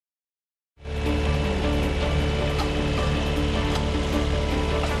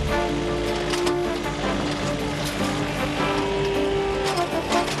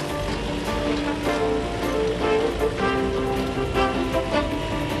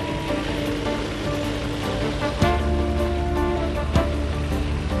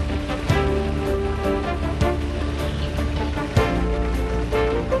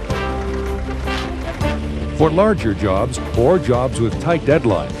For larger jobs or jobs with tight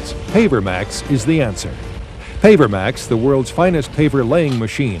deadlines, Paver Max is the answer. Paver Max, the world's finest paver laying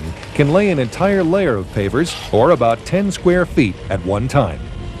machine, can lay an entire layer of pavers, or about 10 square feet at one time.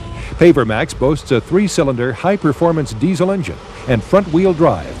 Paver Max boasts a 3-cylinder high-performance diesel engine and front-wheel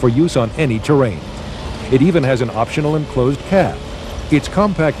drive for use on any terrain. It even has an optional enclosed cab. Its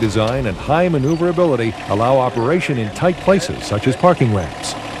compact design and high maneuverability allow operation in tight places such as parking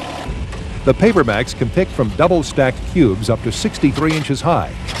ramps. The Paver Max can pick from double-stacked cubes up to 63 inches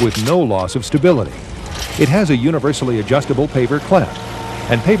high with no loss of stability. It has a universally adjustable paver clamp,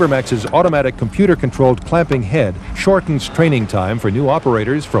 and Paver Max's automatic computer-controlled clamping head shortens training time for new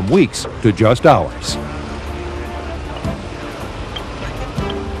operators from weeks to just hours.